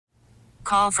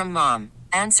Call from mom.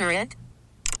 Answer it.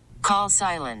 Call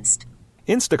silenced.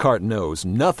 Instacart knows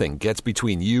nothing gets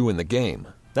between you and the game.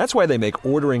 That's why they make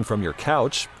ordering from your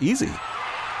couch easy.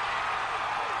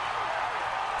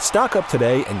 Stock up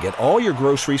today and get all your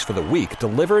groceries for the week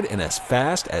delivered in as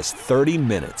fast as 30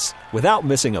 minutes without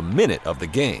missing a minute of the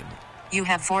game. You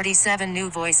have 47 new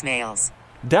voicemails.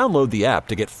 Download the app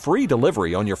to get free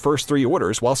delivery on your first 3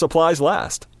 orders while supplies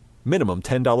last. Minimum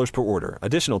 $10 per order.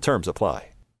 Additional terms apply.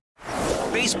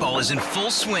 Baseball is in full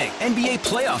swing. NBA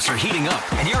playoffs are heating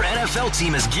up, and your NFL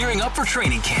team is gearing up for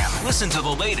training camp. Listen to the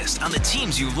latest on the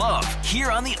teams you love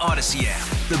here on the Odyssey app.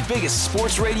 The biggest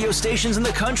sports radio stations in the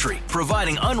country,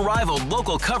 providing unrivaled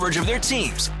local coverage of their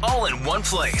teams, all in one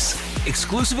place.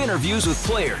 Exclusive interviews with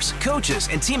players, coaches,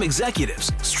 and team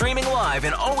executives, streaming live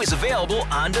and always available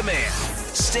on demand.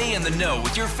 Stay in the know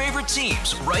with your favorite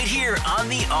teams right here on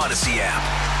the Odyssey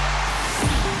app.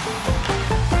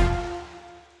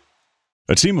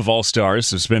 A team of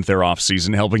all-stars have spent their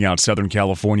offseason helping out Southern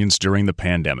Californians during the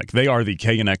pandemic. They are the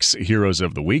KNX Heroes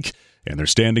of the Week, and they're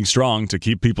standing strong to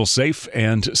keep people safe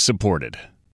and supported.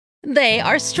 They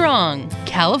are strong,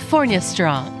 California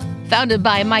strong. Founded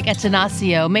by Mike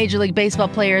Atanasio, Major League Baseball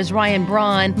players Ryan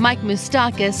Braun, Mike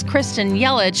Moustakas, Kristen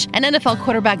Yelich, and NFL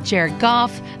quarterback Jared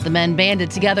Goff, the men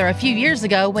banded together a few years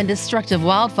ago when destructive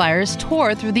wildfires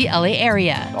tore through the LA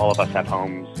area. All of us have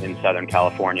homes in Southern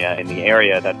California in the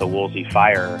area that the Woolsey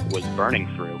fire was burning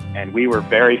through, and we were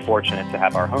very fortunate to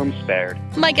have our homes spared.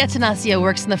 Mike Atanasio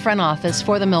works in the front office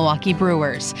for the Milwaukee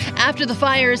Brewers. After the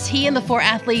fires, he and the 4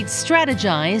 athletes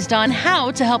strategized on how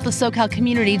to help the SoCal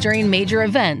community during major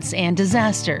events and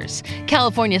disasters.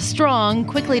 California Strong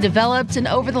quickly developed, and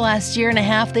over the last year and a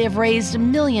half, they have raised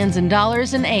millions in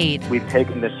dollars in aid. We've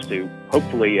taken this to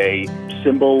hopefully a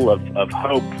symbol of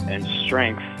hope and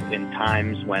strength in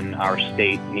times when our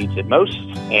state needs it most,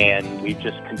 and we've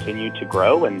just continued to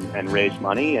grow and raise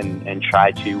money and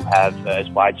try to have as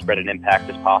widespread an impact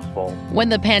as possible. When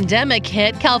the pandemic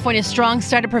hit, California Strong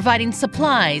started providing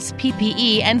supplies,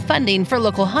 PPE, and funding for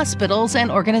local hospitals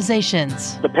and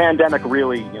organizations. The pandemic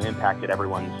really impacted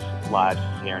everyone's lives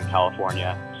here in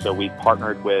California, so we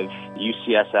partnered with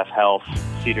UCSF Health,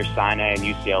 Cedars-Sinai, and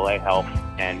UCLA Health,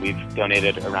 and we've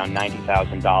donated around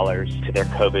 $90,000 to their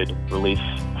COVID relief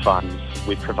funds.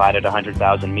 We've provided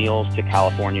 100,000 meals to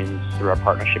Californians through our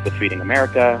partnership with Feeding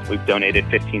America. We've donated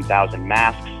 15,000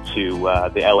 masks to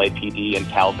the LAPD and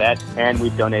CalVet, and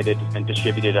we've donated and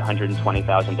distributed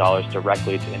 $120,000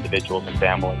 directly to individuals and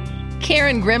families.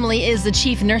 Karen Grimley is the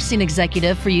chief nursing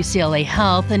executive for UCLA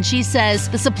Health, and she says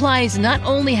the supplies not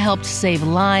only helped save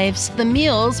lives, the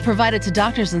meals provided to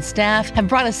doctors and staff have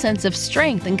brought a sense of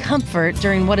strength and comfort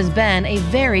during what has been a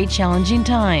very challenging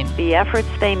time. The efforts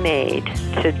they made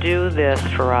to do this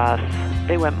for us,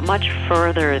 they went much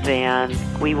further than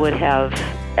we would have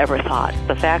ever thought.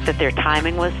 The fact that their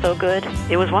timing was so good,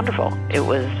 it was wonderful. It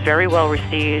was very well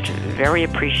received, very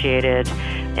appreciated,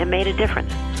 and made a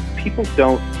difference. People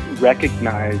don't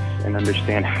recognize and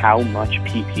understand how much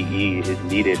PPE is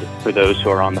needed for those who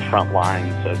are on the front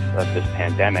lines of this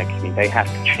pandemic. I mean, they have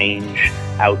to change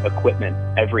out equipment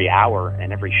every hour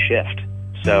and every shift.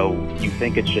 So you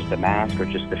think it's just a mask or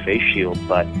just a face shield,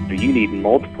 but you need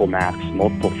multiple masks,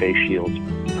 multiple face shields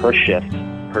per shift,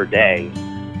 per day,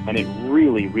 and it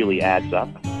really, really adds up.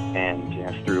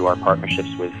 And through our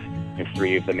partnerships with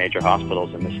 3 of the major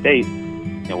hospitals in the state,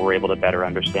 we're able to better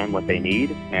understand what they need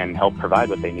and help provide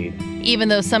what they need. Even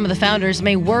though some of the founders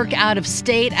may work out of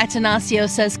state, Atanasio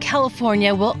says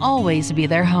California will always be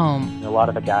their home. A lot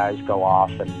of the guys go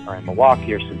off and are in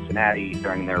Milwaukee or Cincinnati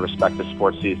during their respective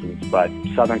sports seasons, but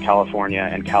Southern California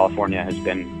and California has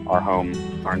been our home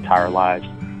our entire lives.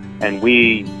 And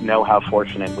we know how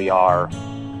fortunate we are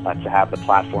to have the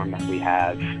platform that we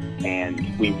have, and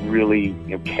we really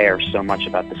care so much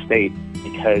about the state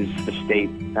because the state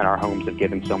and our homes have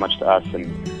given so much to us and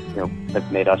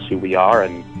have made us who we are.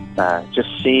 And just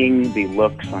seeing the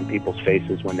looks on people's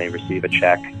faces when they receive a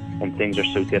check and things are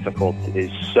so difficult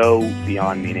is so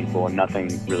beyond meaningful, and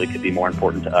nothing really could be more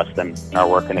important to us than our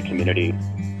work in the community.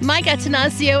 Mike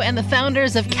Atanasio and the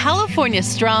founders of California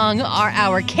Strong are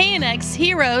our KNX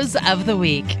Heroes of the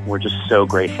Week. We're just so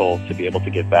grateful to be able to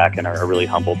give back and are really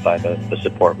humbled by the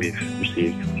support we've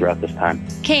received throughout this time.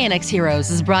 KNX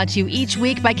Heroes is brought to you each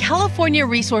week by California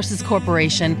Resources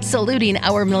Corporation, saluting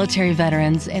our military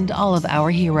veterans and all of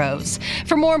our heroes.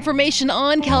 For more information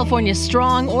on California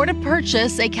Strong or to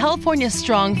purchase a California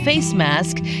Strong face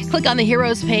mask, click on the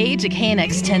Heroes page at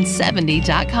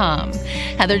knx1070.com.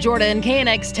 Heather Jordan,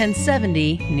 KNX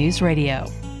 1070 News Radio.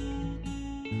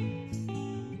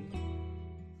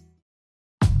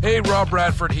 Hey, Hey, Rob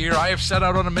Bradford here. I have set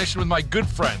out on a mission with my good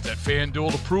friends at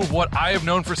FanDuel to prove what I have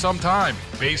known for some time.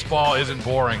 Baseball isn't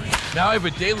boring. Now I have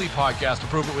a daily podcast to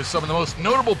prove it with some of the most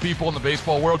notable people in the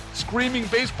baseball world, screaming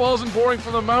baseball isn't boring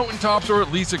from the mountaintops, or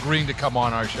at least agreeing to come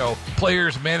on our show.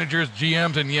 Players, managers,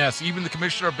 GMs, and yes, even the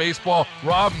commissioner of baseball,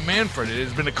 Rob Manfred. It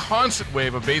has been a constant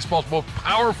wave of baseball's most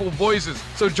powerful voices.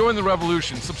 So join the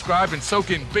revolution. Subscribe and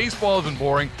soak in Baseball Isn't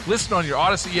Boring. Listen on your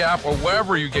Odyssey app or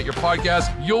wherever you get your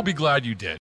podcasts. You'll be glad you did.